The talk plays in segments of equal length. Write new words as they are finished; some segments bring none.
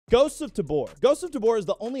Ghosts of Tabor. Ghosts of Tabor is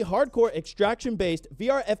the only hardcore extraction-based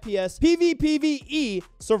VR FPS PvPvE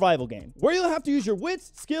survival game, where you'll have to use your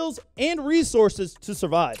wits, skills, and resources to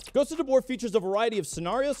survive. Ghosts of Tabor features a variety of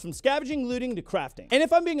scenarios from scavenging, looting, to crafting. And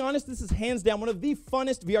if I'm being honest, this is hands down one of the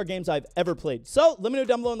funnest VR games I've ever played. So let me know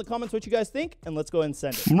down below in the comments what you guys think, and let's go ahead and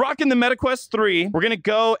send it. I'm rocking the MetaQuest 3. We're gonna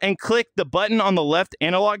go and click the button on the left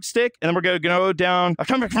analog stick, and then we're gonna go down.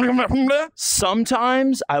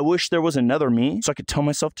 Sometimes I wish there was another me, so I could tell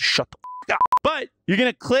myself to shut the f up. But you're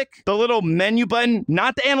gonna click the little menu button,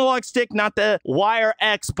 not the analog stick, not the Y or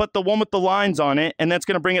X, but the one with the lines on it, and that's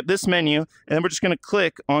gonna bring up this menu, and then we're just gonna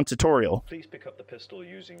click on tutorial. Please pick up the pistol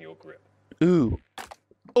using your grip. Ooh.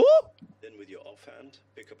 Ooh! Then with your offhand,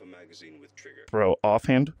 pick up a magazine with trigger. Bro,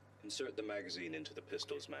 offhand? Insert the magazine into the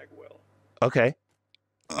pistol's mag well. Okay.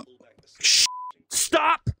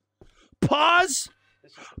 Stop! Pause!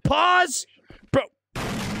 Pause! Bro.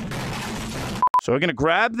 So we're gonna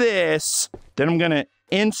grab this, then I'm gonna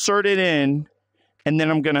insert it in, and then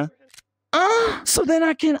I'm gonna, so then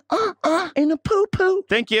I can, in a poo-poo.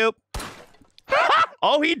 Thank you.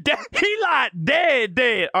 Oh, he dead. He like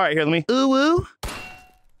dead. All right, here, let me, ooh.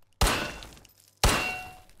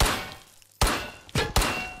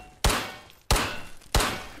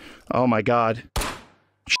 Oh my God.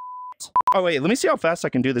 Oh wait, let me see how fast I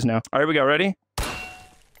can do this now. All right, here we go, ready?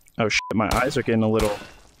 Oh shit, my eyes are getting a little...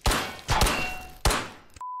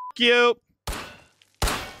 F you!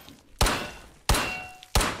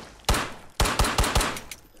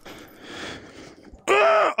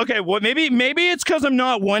 Okay, well, maybe it's because I'm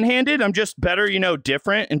not one-handed. I'm just better, you know,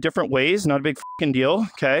 different in different ways. Not a big fucking deal,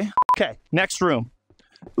 okay? Okay, next room.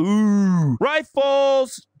 Ooh.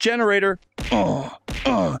 Rifles! Generator.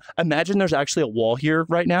 Imagine there's actually a wall here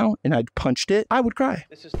right now, and I'd punched it. I would cry.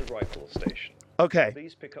 This is the rifle station. Okay.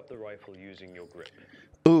 Please pick up the rifle using your grip.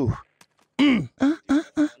 Ooh.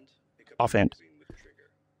 Offhand.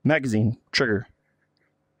 Magazine. Trigger.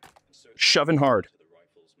 Shoving hard.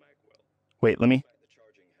 Wait, let me.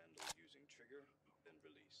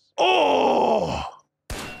 Oh!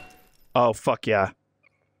 Oh, fuck yeah. To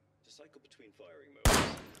cycle between firing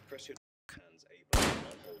modes, press your hands A button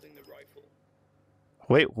while holding the rifle.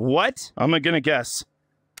 Wait, what? I'm gonna guess.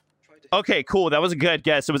 Okay, cool. That was a good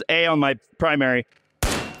guess. It was A on my primary.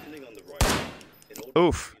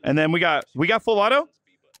 Oof. And then we got full auto?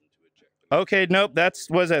 Okay, nope.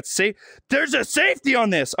 Was that safe? There's a safety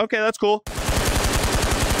on this. Okay, that's cool.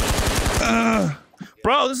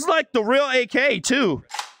 Bro, this is like the real AK too.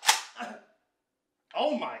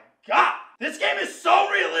 Oh my God. This game is so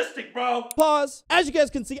realistic, bro. Pause. As you guys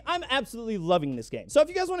can see, I'm absolutely loving this game. So if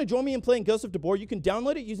you guys want to join me in playing Ghosts of Tabor, you can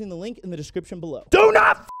download it using the link in the description below. Do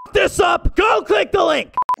not f this up. Go click the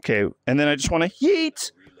link. Okay, and then I just want to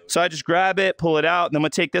yeet. So I just grab it, pull it out, and then I'm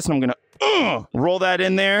going to take this and I'm going to roll that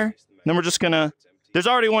in there. And then we're just going to, there's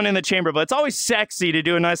already one in the chamber, but it's always sexy to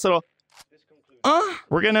do a nice little,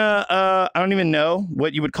 we're going to, I don't even know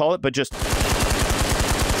what you would call it, but just,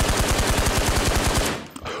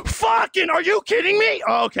 fucking, are you kidding me?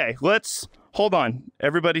 Okay, let's, hold on.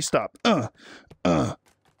 Everybody stop.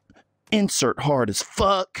 Insert hard as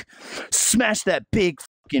fuck. Smash that big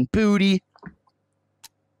fucking booty.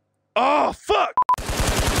 Oh, fuck.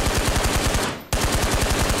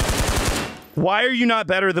 Why are you not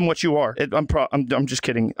better than what you are? I'm just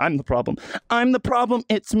kidding. I'm the problem. I'm the problem.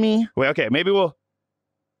 It's me. Wait, okay, maybe we'll...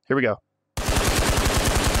 Here we go.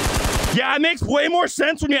 Yeah, it makes way more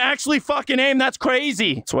sense when you actually fucking aim. That's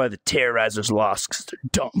crazy. That's why the Terrorizers lost, because they're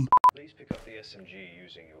dumb. Please pick up the SMG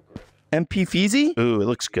using your grip. MP Feezy? Ooh, it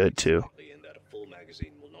looks good, too. A full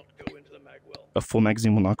magazine will not go into the mag well. A full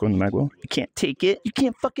magazine will not go in the mag well? You can't take it. You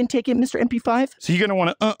can't fucking take it, Mr. MP5. So you're going to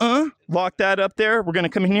want to lock that up there. We're going to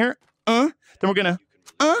come in here. Then we're going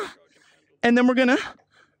to and then we're going to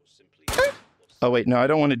Oh, wait, no, I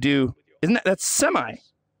don't want to do... That's semi.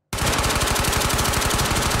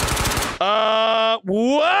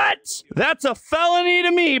 What? That's a felony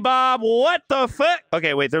to me, Bob. What the fuck?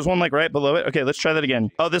 Okay, wait, there's one like right below it. Okay, let's try that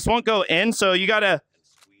again. Oh, this won't go in, so you gotta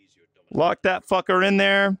lock that fucker in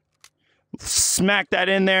there, smack that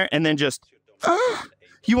in there, and then just,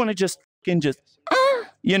 you want to just fucking just,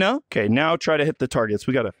 you know? Okay, now try to hit the targets.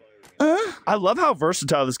 We gotta, I love how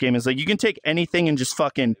versatile this game is. Like, you can take anything and just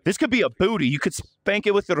fucking, this could be a booty. You could spank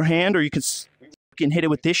it with your hand, or you could fucking hit it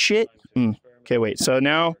with this shit. Okay, wait, so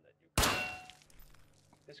now,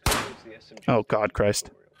 oh, God Christ.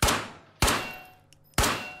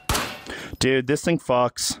 Dude, this thing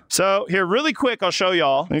fucks. So, here, really quick, I'll show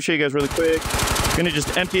y'all. Let me show you guys really quick. Gonna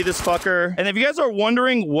just empty this fucker. And if you guys are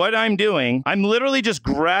wondering what I'm doing, I'm literally just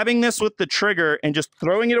grabbing this with the trigger and just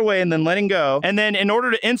throwing it away and then letting go. And then in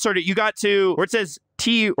order to insert it, you got to, where it says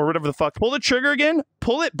T or whatever the fuck, pull the trigger again,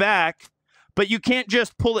 pull it back, but you can't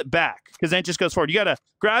just pull it back because then it just goes forward. You gotta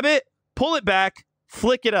grab it, pull it back,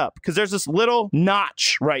 flick it up because there's this little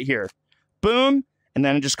notch right here. Boom. And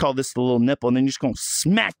then I just call this the little nipple. And then you're just going to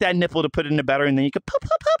smack that nipple to put it in the battery. And then you can pop,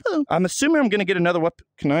 pop, pop, pop. I'm assuming I'm going to get another weapon.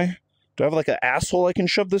 Can I? Do I have like an asshole I can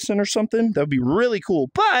shove this in or something? That would be really cool.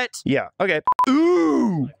 But yeah. Okay.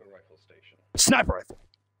 Ooh. Sniper rifle station. Sniper rifle.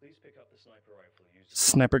 Please pick up the sniper rifle.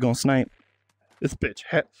 Sniper gonna snipe. This bitch.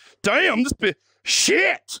 Damn. This bitch.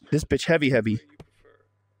 Shit. This bitch heavy. You prefer.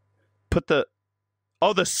 Put the...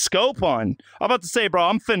 Oh, the scope on. I'm about to say, bro,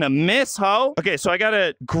 I'm finna miss, ho. Okay, so I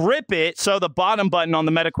gotta grip it. So the bottom button on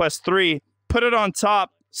the MetaQuest 3, put it on top,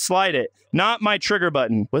 slide it. Not my trigger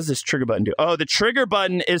button. What does this trigger button do? Oh, the trigger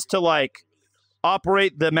button is to, like,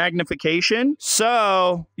 operate the magnification.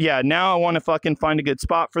 So, yeah, now I want to fucking find a good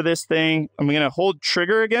spot for this thing. I'm gonna hold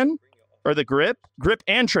trigger again. Or the grip. Grip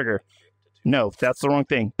and trigger. No, that's the wrong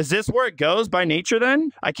thing. Is this where it goes by nature then?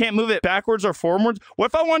 I can't move it backwards or forwards. What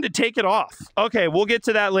if I wanted to take it off? Okay, we'll get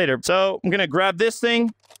to that later. So I'm gonna grab this thing,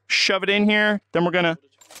 shove it in here. Then we're gonna,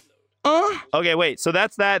 okay, wait, so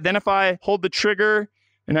that's that. Then if I hold the trigger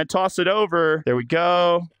and I toss it over, there we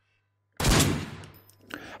go.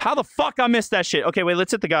 How the fuck I missed that shit? Okay, wait,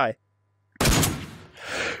 let's hit the guy.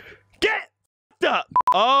 Get up.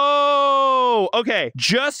 Oh, okay.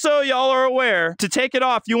 Just so y'all are aware, to take it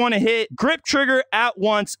off, you want to hit grip trigger at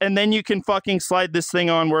once, and then you can fucking slide this thing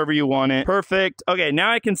on wherever you want it. Perfect. Okay,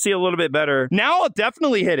 now I can see a little bit better. Now I'll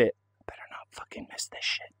definitely hit it. Better not fucking miss this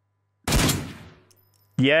shit.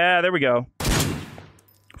 Yeah, there we go.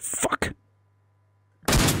 Fuck.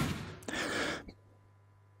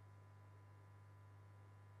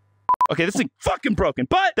 Okay, this thing fucking broken,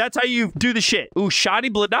 but that's how you do the shit. Ooh, shoddy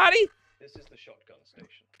bladati? This is the shotgun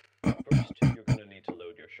station. First, you're going to need to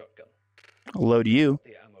load your shotgun. I'll load you.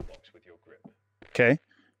 The ammo box with your grip. Okay.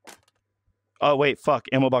 Oh, wait, fuck.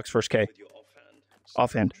 Ammo box first, K. With your offhand.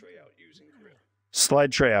 Offhand. Tray out using grip.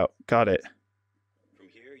 Slide tray out. Got it. From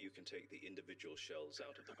here, you can take the individual shells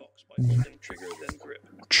out of the box by holding trigger, then grip.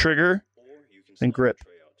 Trigger, Or you can then slide grip. the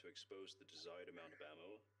tray out to expose the desired amount of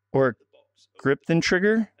ammo. Or The box grip, then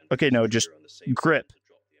trigger? and Okay, press no, the just trigger on the same grip. side to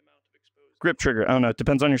drop the amount of exposed Grip trigger. I don't know. It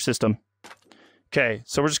depends on your system. Okay,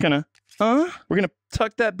 so we're just gonna, we're gonna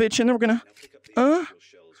tuck that bitch in there. We're gonna, Now pick up the individual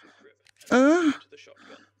shells with grip and to the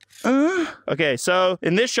shotgun. okay, so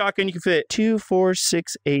in this shotgun, you can fit 2, 4,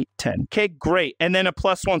 6, 8, 10. Okay, great. And then a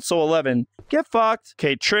 +1, so 11. Get fucked.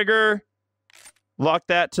 Okay, trigger. Lock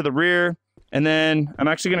that to the rear. And then I'm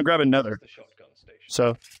actually gonna grab another. The shotgun station.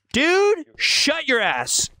 So, dude, shut your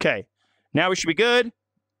ass. Okay, now we should be good.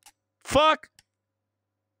 Fuck.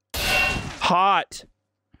 Hot.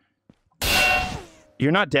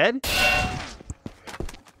 You're not dead?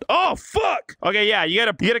 Oh, fuck. Okay, yeah, you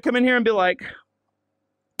gotta come in here and be like,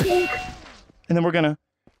 and then we're gonna,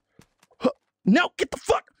 no, get the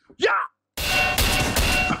fuck, yeah.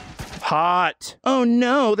 Hot. Oh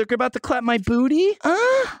no, they're about to clap my booty?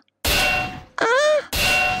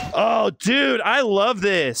 Oh, dude, I love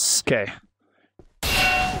this. Okay.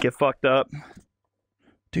 Get fucked up.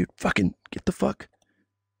 Dude, fucking get the fuck.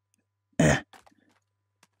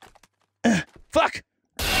 Fuck.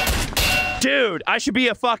 Dude, I should be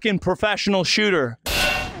a fucking professional shooter.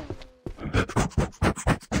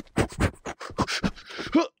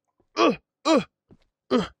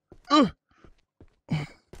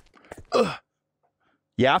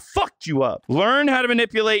 Yeah, I fucked you up. Learn how to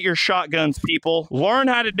manipulate your shotguns, people. Learn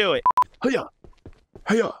how to do it. Hiya.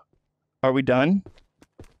 Hiya. Are we done?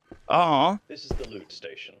 Aw. This is the loot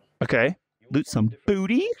station. Okay. You will Loot some find different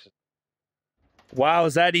booty? boxes. Wow,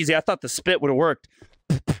 is that easy? I thought the spit would have worked.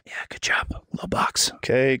 Yeah, good job. Little box.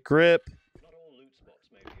 Okay, grip. Not all loot spots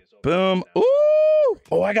may be as Boom. obvious. Ooh.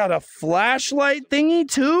 Oh, I got a flashlight thingy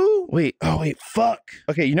too. Wait. Oh, wait. Fuck.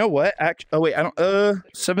 Okay, you know what? Oh, wait. I don't.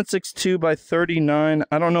 762 by 39.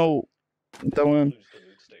 I don't know that one. Use the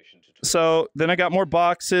loot station to So then I got more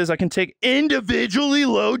boxes. I can take individually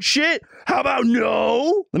load shit. How about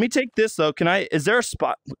no? Let me take this though. Can I? Is there a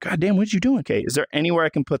spot? God damn, what you doing? Okay, is there anywhere I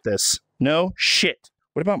can put this? No? Shit.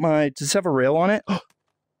 What about my, does this have a rail on it?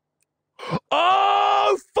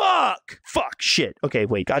 Oh, fuck. Fuck, shit. Okay,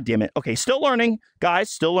 wait, god damn it. Okay, still learning.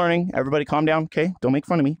 Guys, still learning. Everybody calm down, okay? Don't make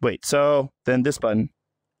fun of me. Wait, so then this button.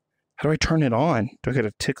 How do I turn it on? Do I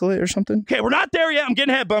gotta tickle it or something? Okay, we're not there yet. I'm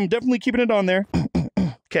getting ahead, but I'm definitely keeping it on there.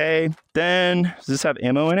 Okay, then, does this have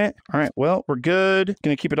ammo in it? All right, well, we're good.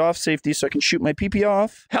 Gonna keep it off safety so I can shoot my PP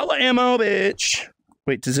off. Hella ammo, bitch.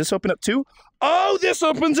 Wait, does this open up too? Oh, this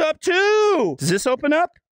opens up too. Does this open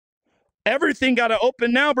up? Everything got to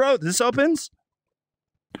open now, bro. This opens.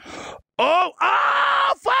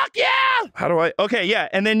 Oh, fuck yeah. How do I? Okay, yeah.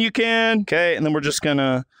 And then you can. Okay, and then we're just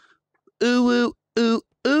gonna. Ooh, ooh, ooh,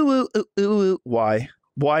 ooh, ooh, ooh, ooh. Why?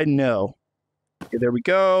 Why no? Okay, there we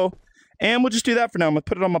go. And we'll just do that for now. I'm gonna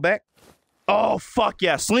put it on my back. Oh, fuck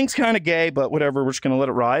yeah. Slink's kind of gay, but whatever. We're just gonna let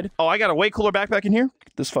it ride. Oh, I got a way cooler backpack in here.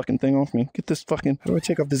 Get this fucking thing off me. Get this fucking. How do I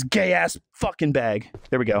take off this gay ass fucking bag?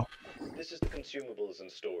 There we go. This is the consumables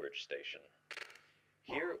and storage station.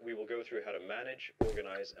 Here, we will go through how to manage,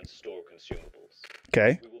 organize, and store consumables.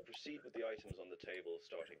 Okay. We will proceed with the items on the table,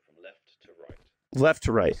 starting from left to right. Left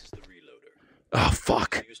to right. This is the reloader. Oh,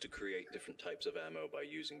 fuck. It's used to create different types of ammo by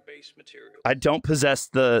using base materials. I don't possess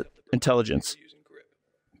the intelligence. Using grip.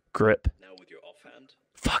 Grip. Now with your offhand,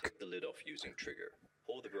 Fuck. take the lid off using trigger.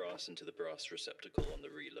 Pour the brass into the brass receptacle on the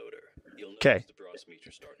reloader. You'll Okay. notice the brass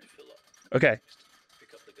meter start to fill up. Okay. Next,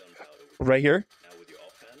 pick up the gunpowder with Right here. Now with your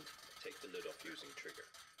offhand, take the lid off using trigger.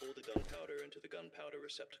 Pour the gunpowder into the gunpowder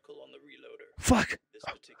receptacle on the reloader. Fuck. This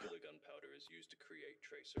particular gunpowder is used to create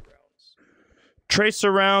tracer rounds.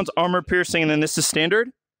 Tracer rounds, armor piercing, and then this is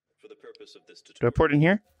standard. For the purpose of this Do I tutorial, pour it in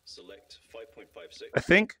here? select 5.56. I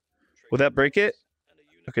think. Will that break it? and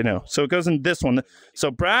a unit. Okay, no. So it goes in this one.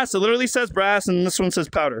 So brass, it literally says brass, and this one says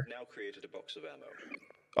powder. Now created a box of ammo.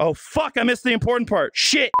 Oh, fuck, I missed the important part.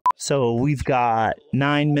 Shit. So we've got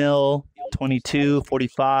 9 mil, 22,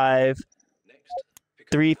 45, Next, pick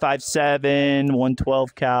up 357,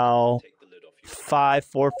 112 cal, take the lid off using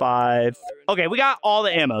 545. Okay, we got all the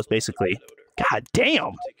ammos, basically. God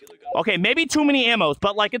damn. particular gun. Okay, maybe too many ammos,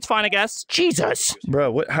 but like it's fine, I guess. Jesus.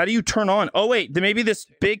 Bro, what? How do you turn on? Oh, wait, then maybe this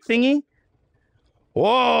big thingy?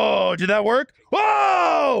 Whoa, did that work?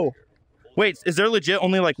 Whoa! Wait, is there legit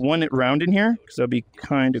only like one round in here? Because that'd be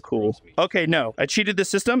kind of cool. Okay, no, I cheated the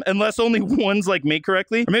system unless only one's like made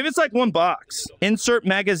correctly. Or maybe it's like one box. Insert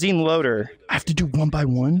magazine loader. I have to do one by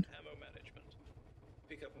one? Ammo management.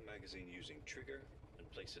 Pick up a magazine using trigger and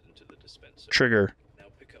place it into the dispenser. Trigger. Now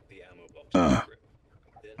pick up the ammo box with grip.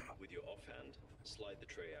 Then, with your offhand, slide the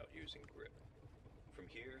tray out using grip. From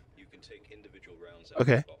here, you can take individual rounds out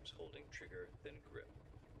Okay. of the box holding trigger, then grip.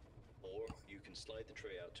 Or you can slide the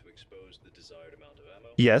tray out to expose the desired amount of ammo.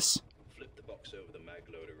 Yes. Flip the box over the mag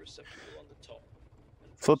loader receptacle on the top.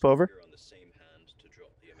 And Flip press over. trigger on the same hand to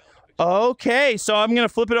drop the amount of exposure. Okay, so I'm going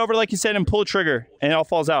to flip it over like you said and pull a trigger. And it all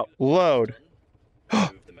falls out. Load.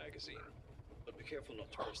 Remove the magazine. But be careful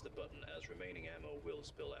not to press the button as remaining ammo will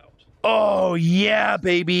spill out. Oh, yeah,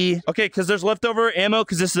 baby. Okay, because there's leftover ammo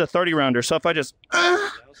because this is a 30 rounder. So if I just... Now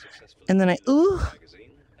successfully And then I- loaded ooh. the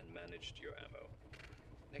magazine and managed your ammo.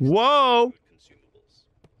 Next, Whoa. load consumables.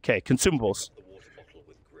 Okay, consumables. Pick up the water bottle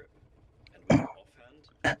with grip. And with your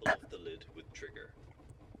offhand, pull off the lid with trigger.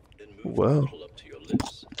 Then move Whoa. the bottle up to your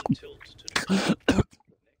lips and tilt to dispense. Next, pick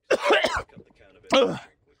up the can of energy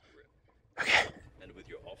drink with grip. Okay. And with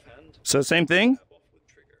your offhand, So same thing? tap off with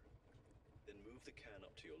trigger. Then move the can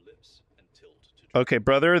up to your lips and tilt to drink. Okay,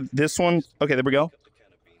 brother, this one... Okay, there we go. Pick up the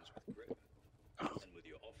can of beans with grip. And with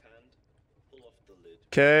your offhand, pull off the lid.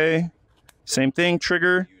 Okay. Same thing,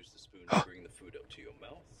 trigger. Use the spoon to bring the food up to your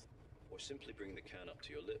mouth, or simply bring the can up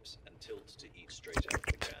to your lips and tilt to eat straight out of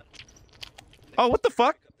the can. Next, Oh, what the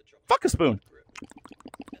fuck? pick up the chocolate Fuck a spoon. grip.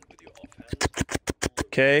 And with your offhand,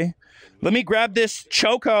 Okay. Let me grab this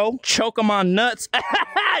choco. Choke 'em on nuts.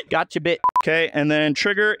 Gotcha, bit. Okay, and then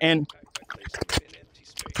trigger and... place it in empty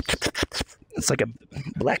space. It's like a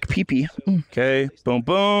black peepee. Okay, boom,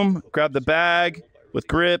 boom. Grab the bag with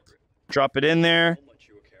grip. Drop it in there. How much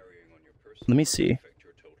you are carrying on your person Let me see. affect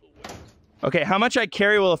your total weight. Okay, how much I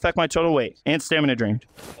carry will affect my total weight and stamina drain.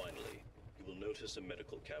 Finally, you will notice a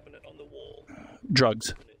medical cabinet on the wall.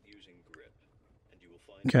 Drugs. Open it using grip, and you will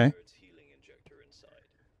find Okay. the Nerd's healing injector inside.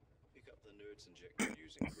 Pick up the Nerd's injector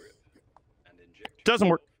using grip, and inject Doesn't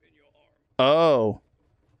work. yourself in your arm. Oh.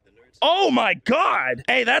 The Nerd's Oh my god!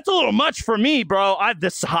 Hey, that's a little much for me, bro.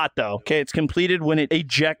 This is hot, though. Okay, it's completed when it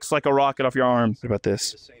ejects like a rocket off your arm. What about in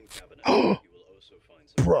this? the same cabinet. You will also find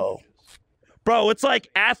some Bro. pages. Bro, it's like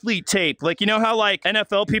athlete tape. Like, you know how like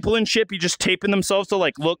NFL people and shit be just taping themselves to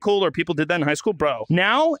like look cool, or people did that in high school? Bro,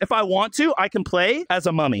 now, if I want to, I can play as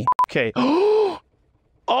a mummy. Okay. Oh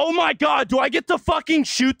my god, do I get to fucking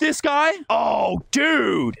shoot this guy? Oh,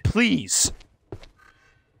 dude. Please.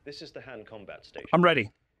 This is the hand combat station. I'm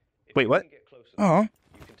ready. If Wait, you what? can get close Oh. enough,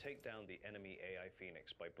 you can take down the enemy AI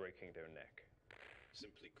Phoenix by breaking their neck.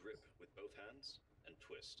 Simply grip with both hands and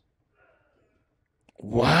twist.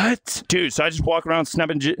 What? Dude, so I just walk around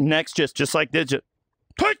snapping necks just like this.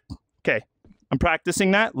 Okay. I'm practicing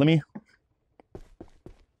that. Let me...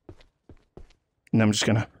 And I'm just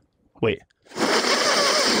gonna... Wait.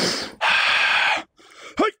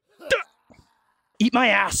 Eat my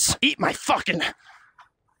ass. Eat my fucking...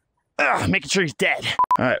 making sure he's dead.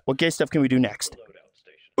 All right, what gay stuff can we do next?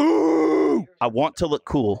 Ooh! I want to look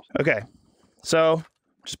cool. Okay, so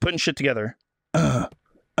just putting shit together. You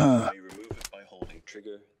may remove it by holding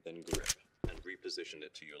trigger, then grip, and reposition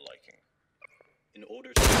it to your liking. In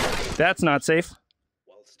order to... That's not safe.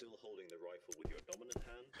 While still holding the rifle with your dominant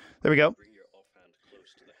hand, There we go. bring your offhand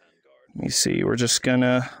close to the handguard. Let me see. We're just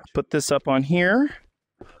gonna put this up on here.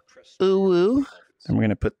 Now press Ooh, ooh. off its And we're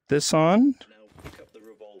gonna put this on. Now pick up the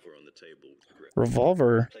revolver on the table with grip.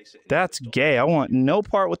 Revolver. Place it in That's the stock. gay. I want no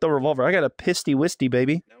part with the revolver. I got a pisty wisty,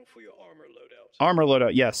 baby. Now for your armor loadout. Armor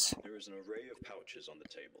loadout, yes. There is an array of pouches on the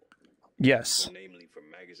table. Yes. Namely for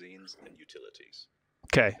magazines and utilities.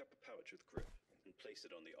 Okay. Pick up a pouch with grip and place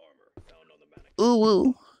it on the armor found on the mannequin. Ooh,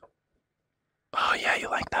 ooh. Oh, yeah, you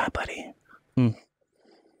like that, buddy.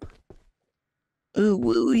 Ooh,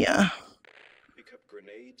 ooh, yeah. Pick up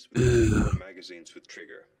grenades with magazines with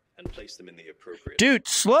trigger and place them in the appropriate. Dude,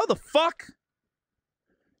 slow the fuck.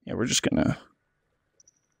 Yeah, we're just gonna...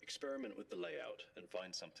 Experiment with the layout and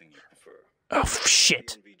find something you prefer. Oh,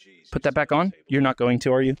 shit. Put that back on? You're not going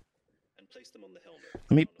to, are you? And place them on the helmet.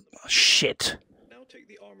 Let me... found on the Oh, shit. Now take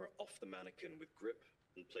the armor off the mannequin with grip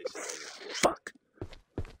and place it on your Fuck.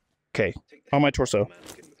 Okay, Take the on my helmet off torso. the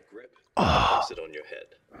mannequin with grip Oh. and place it on your head.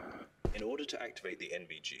 In order to activate the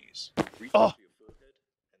NVGs, reach Oh. up to your forehead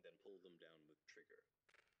and then pull them down with trigger.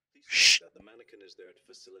 Please Shh. note that the mannequin is there to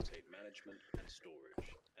facilitate management and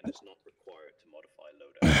storage and is not required to modify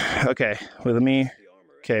loadout. Okay, well, let me... The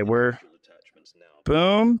armor and Okay, we're... individual attachments now.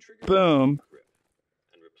 Boom, Trigger boom. grip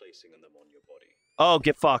and replacing them on your body. Oh,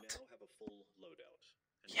 get fucked. Now have a full loadout.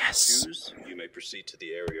 And Yes. choose, you may proceed to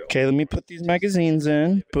the area. Okay, let me put these magazines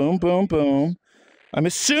in. Boom, boom, boom. I'm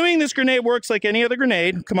assuming this grenade works like any other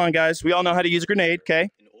grenade. Come on, guys. We all know how to use a grenade, okay?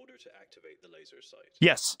 In order to activate the laser sight,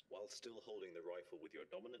 Yes. while still holding the rifle with your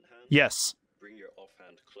dominant hand, Yes. bring your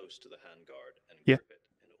offhand close to the handguard and Yeah. grip it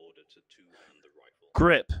in order to two-hand the rifle.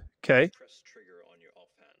 Grip. Okay. Press trigger on your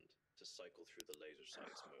offhand to cycle through the laser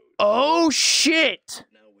sight's mode. Oh, shit.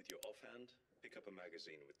 Now with your offhand, pick up a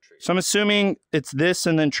magazine with trigger. So I'm assuming it's this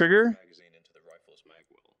and then trigger. Magazine into the rifle's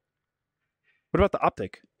magwell. What about the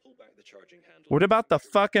optic? Pull back the charging handle. What about the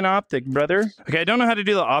fucking optic, brother? Okay, I don't know how to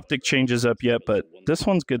do the optic changes up yet, but this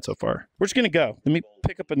one's good so far. We're just gonna go. Let me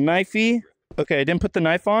pick up a knifey. Okay, I didn't put the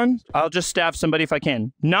knife on. I'll just stab somebody if I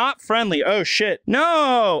can. Not friendly. Oh, shit.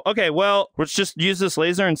 No! Okay, well, let's just use this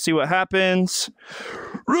laser and see what happens.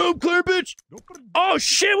 Room clear, bitch! Oh,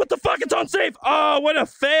 shit, what the fuck? It's unsafe! Oh, what a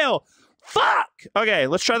fail! Fuck! Okay,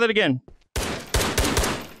 let's try that again.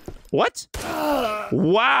 What?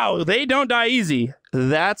 Wow, they don't die easy.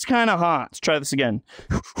 That's kind of hot. Let's try this again.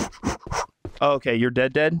 Okay, you're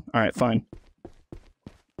dead? All right, fine.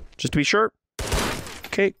 Just to be sure.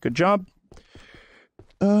 Okay, good job.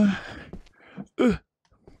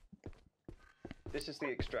 This is the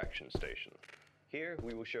extraction station. Here,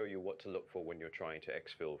 we will show you what to look for when you're trying to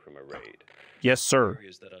exfil from a raid. Yes, sir.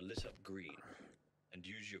 Areas that are lit up green, and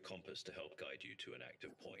use your compass to help guide you to an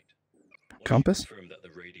active point. Once Compass? you confirm that the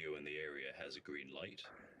radio in the area has a green light,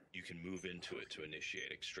 you can move into it to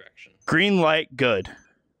initiate extraction. Green light, good.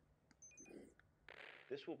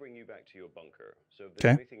 This will bring you back to your bunker, so if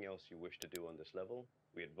there's Okay. anything else you wish to do on this level,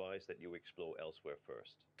 we advise that you explore elsewhere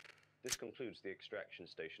first. This concludes the extraction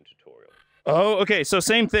station tutorial. Oh, okay, so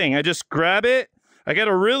same thing. I just grab it. I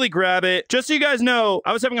gotta really grab it. Just so you guys know,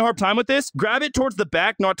 I was having a hard time with this. Grab it towards the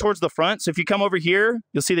back, not towards the front. So if you come over here,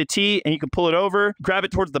 you'll see the T and you can pull it over. Grab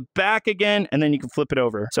it towards the back again, and then you can flip it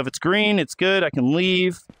over. So if it's green, it's good. I can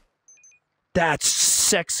leave. That's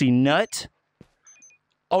sexy nut.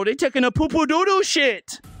 Oh, they taking a poo-poo doo-doo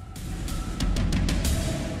shit.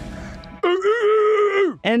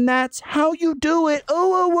 And that's how you do it. Oh,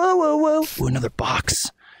 whoa, whoa, whoa, whoa. Ooh, another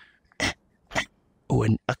box. Oh,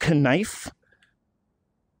 a knife.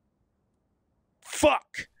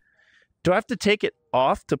 Fuck. Do I have to take it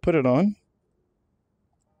off to put it on?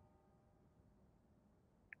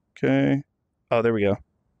 Okay. Oh, there we go.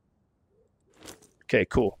 Okay,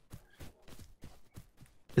 cool.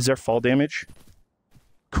 Is there fall damage?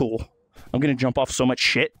 Cool. I'm gonna jump off so much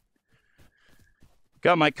shit.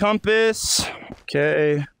 Got my compass.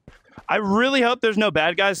 Okay. I really hope there's no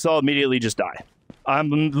bad guys, so I'll immediately just die. I'm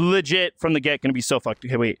legit from the get gonna be so fucked.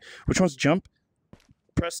 Okay, wait. Which one's jump?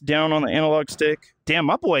 Press down on the analog stick. Damn,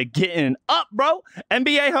 my boy getting up, bro.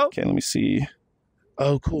 NBA ho. Okay, let me see.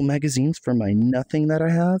 Oh, cool. Magazines for my nothing that I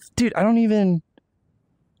have. Dude, I don't even...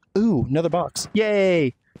 Ooh, another box.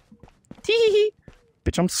 Yay. Tee-hee-hee.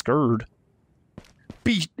 Bitch, I'm scared.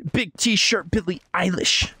 Big t-shirt, Billie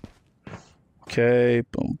Eilish. Okay,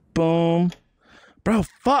 boom, boom. Bro,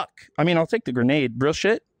 fuck. I mean, I'll take the grenade. Real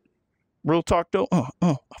shit. Real talk, though.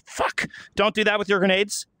 Oh, fuck. Don't do that with your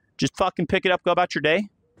grenades. Just fucking pick it up, go about your day.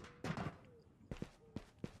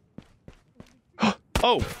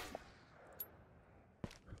 Oh.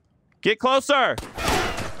 Get closer.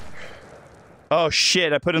 Oh,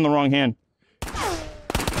 shit. I put it in the wrong hand.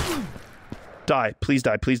 Die. Please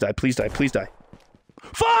die. Please die. Please die. Please die.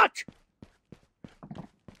 Fuck!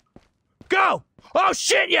 Go! Oh,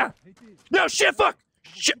 shit, yeah! No, shit, fuck!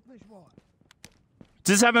 Shit!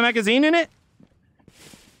 Does this have a magazine in it?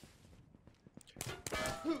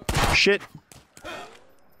 Shit.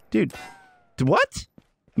 Dude. What?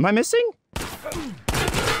 Am I missing?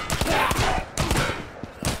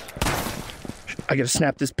 I gotta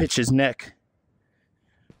snap this bitch's neck.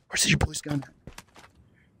 Where's your boy's gun?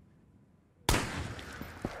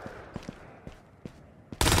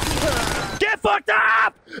 Get fucked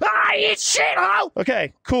up! I eat shit, ho!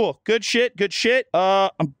 Okay, cool. Good shit, good shit.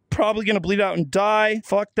 I'm probably gonna bleed out and die.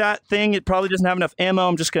 Fuck that thing. It probably doesn't have enough ammo.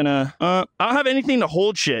 I'm just gonna, I don't have anything to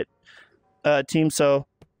hold shit, team, so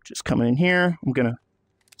just coming in here. I'm gonna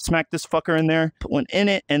smack this fucker in there, put one in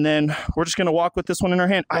it, and then we're just gonna walk with this one in our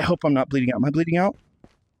hand. I hope I'm not bleeding out. Am I bleeding out?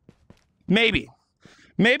 Maybe.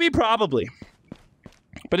 Maybe, probably.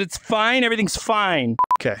 But it's fine. Everything's fine.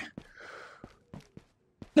 Okay.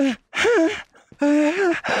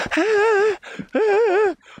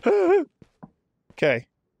 Okay.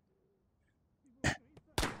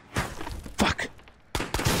 Fuck.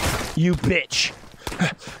 You bitch.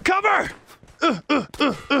 Cover!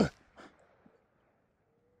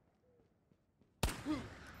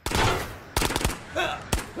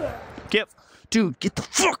 Dude, get the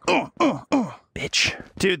fuck, bitch.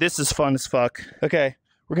 Dude, this is fun as fuck. Okay,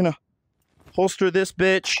 we're gonna holster this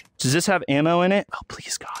bitch. Does this have ammo in it? Oh,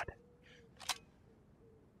 please, God.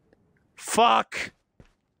 Fuck.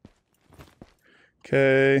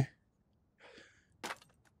 Okay.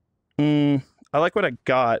 I like what I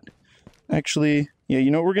got. Actually, yeah,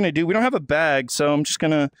 you know what we're gonna do? We don't have a bag, so I'm just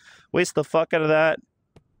gonna waste the fuck out of that.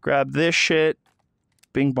 Grab this shit.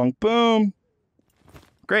 Bing, bong, boom.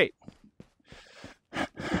 Great.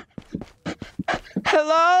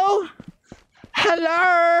 Hello?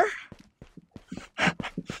 Hello?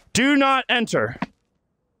 Do not enter.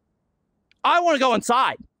 I want to go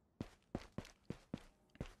inside.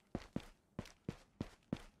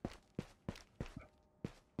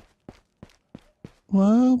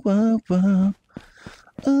 Whoa, whoa, whoa.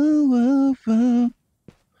 Oh, whoa, whoa.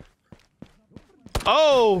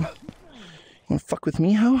 Oh! You wanna fuck with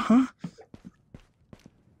me, huh?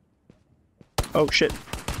 Oh, shit.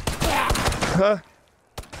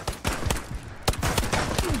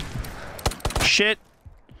 Shit.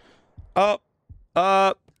 Up.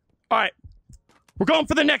 Alright. We're going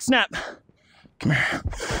for the next snap. Come here.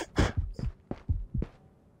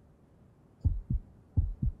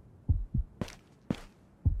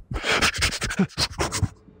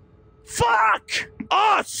 Fuck!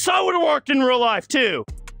 Oh, so it worked in real life, too.